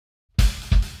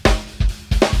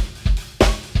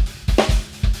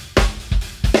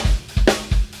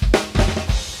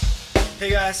Hey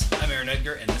guys, I'm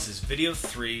Edgar, and this is video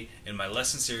 3 in my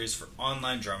lesson series for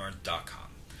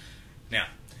OnlineDrummer.com. Now,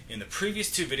 in the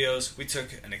previous two videos, we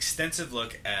took an extensive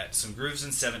look at some grooves in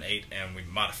 7/8 and we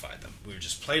modified them. We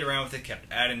just played around with it,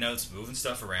 kept adding notes, moving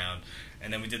stuff around,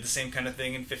 and then we did the same kind of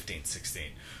thing in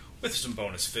 15/16, with some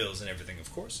bonus fills and everything,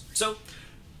 of course. So,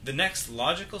 the next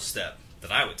logical step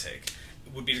that I would take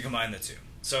would be to combine the two.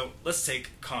 So, let's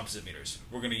take composite meters.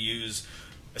 We're going to use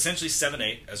essentially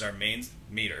 7/8 as our main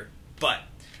meter, but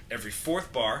every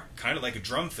fourth bar, kind of like a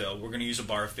drum fill, we're going to use a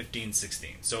bar of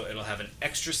 15/16. So it'll have an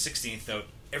extra 16th note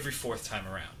every fourth time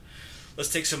around. Let's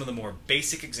take some of the more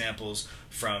basic examples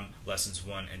from lessons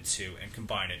 1 and 2 and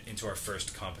combine it into our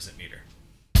first composite meter.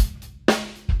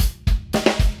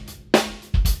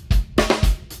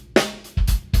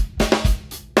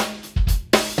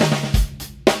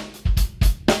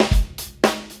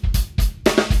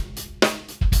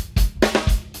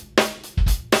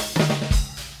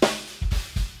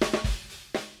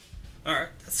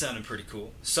 Sounded pretty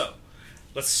cool. So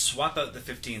let's swap out the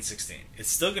 15/16. It's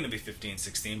still going to be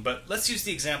 15/16, but let's use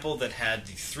the example that had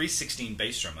the 3/16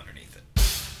 bass drum underneath it.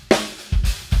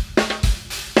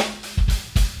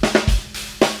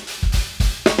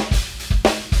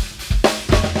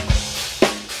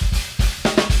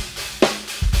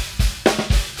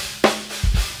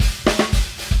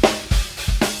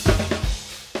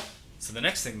 So the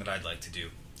next thing that I'd like to do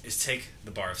is take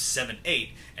the bar of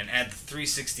 7/8 and add the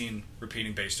 3/16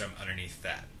 repeating bass drum underneath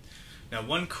that. Now,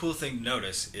 one cool thing to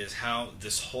notice is how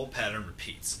this whole pattern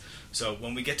repeats. So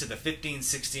when we get to the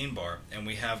 15/16 bar and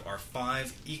we have our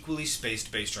 5 equally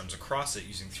spaced bass drums across it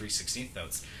using 3/16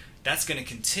 notes, that's going to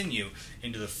continue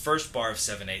into the first bar of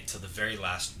 7/8 till the very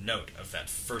last note of that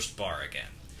first bar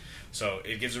again. So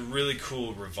it gives a really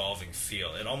cool revolving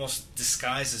feel. It almost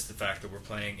disguises the fact that we're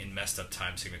playing in messed up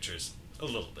time signatures a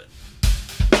little bit.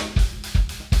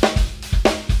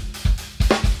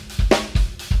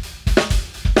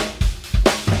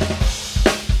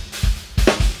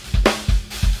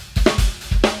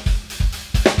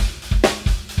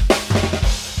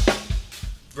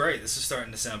 Great, this is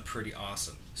starting to sound pretty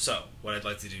awesome. So, what I'd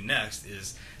like to do next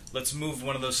is let's move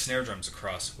one of those snare drums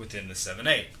across within the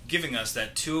 7/8, giving us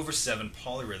that 2/7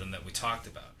 polyrhythm that we talked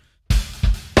about.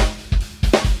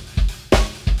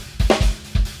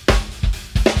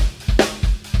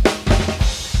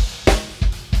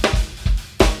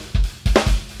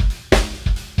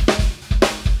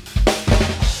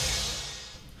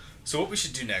 So what we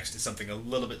should do next is something a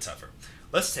little bit tougher.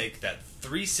 Let's take that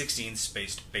 3/16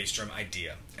 spaced bass drum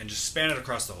idea and just span it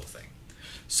across the whole thing.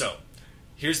 So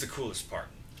here's the coolest part.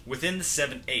 Within the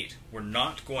 7/8, we're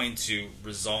not going to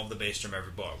resolve the bass drum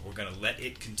every bar. We're going to let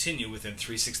it continue within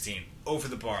 3/16 over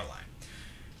the bar line.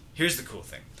 Here's the cool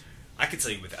thing. I can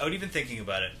tell you without even thinking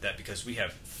about it that because we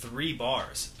have 3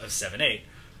 bars of 7/8,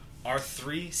 our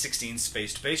 3/16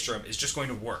 spaced bass drum is just going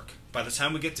to work. By the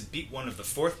time we get to beat 1 of the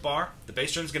 4th bar, the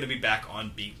bass drum is going to be back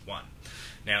on beat 1.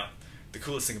 Now, the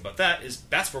coolest thing about that is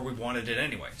that's where we wanted it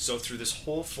anyway. So through this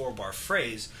whole 4-bar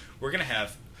phrase, we're going to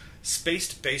have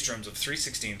spaced bass drums of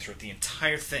 3/16 throughout the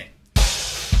entire thing.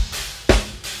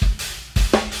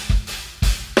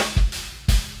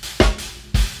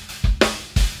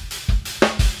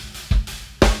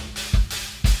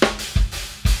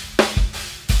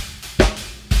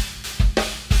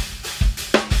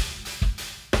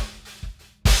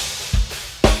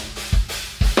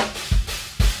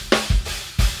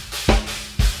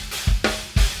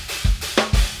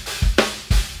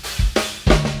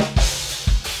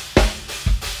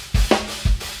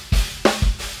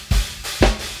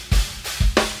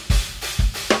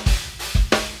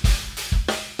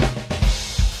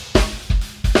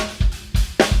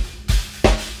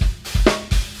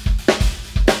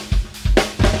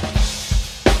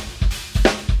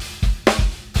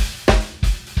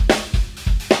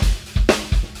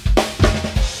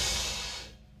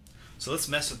 So let's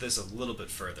mess with this a little bit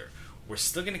further. We're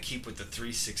still going to keep with the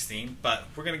 3/16, but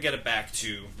we're going to get it back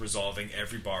to resolving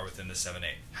every bar within the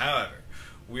 7/8. However,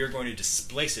 we are going to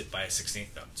displace it by a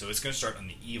 16th note. So it's going to start on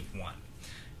the E of 1.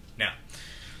 Now,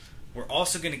 we're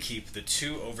also going to keep the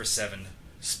 2/7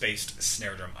 spaced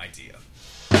snare drum idea.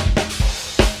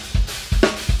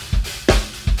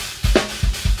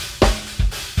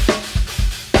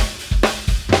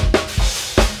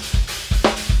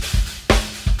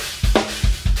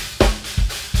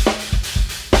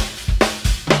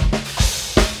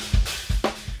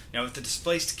 Now with the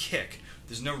displaced kick,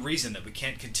 there's no reason that we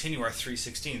can't continue our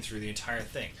 3/16 through the entire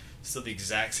thing. Still the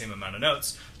exact same amount of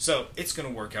notes, so it's going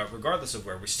to work out regardless of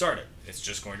where we started. It's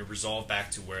just going to resolve back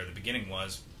to where the beginning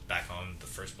was, back on the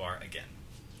first bar again.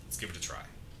 Let's give it a try.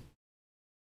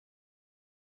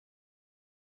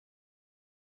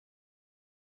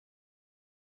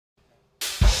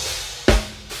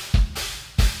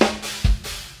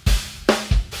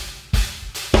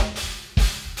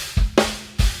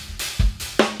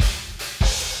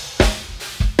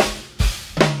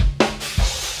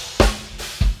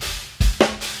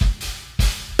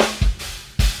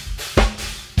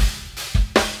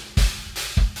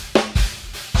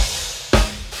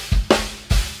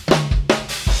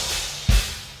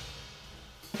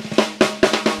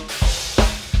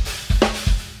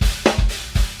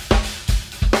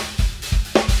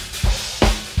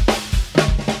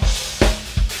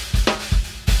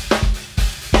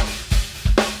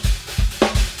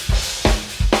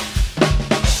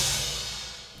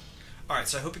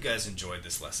 so I hope you guys enjoyed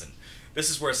this lesson. This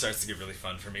is where it starts to get really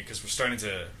fun for me because we're starting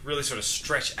to really sort of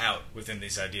stretch out within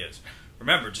these ideas.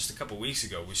 Remember, just a couple weeks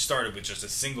ago, we started with just a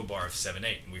single bar of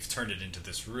 7/8, and we've turned it into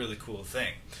this really cool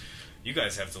thing. You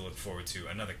guys have to look forward to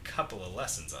another couple of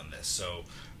lessons on this, so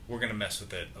we're going to mess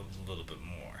with it a little bit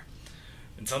more.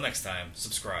 Until next time,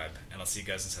 subscribe, and I'll see you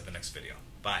guys inside the next video.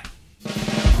 Bye.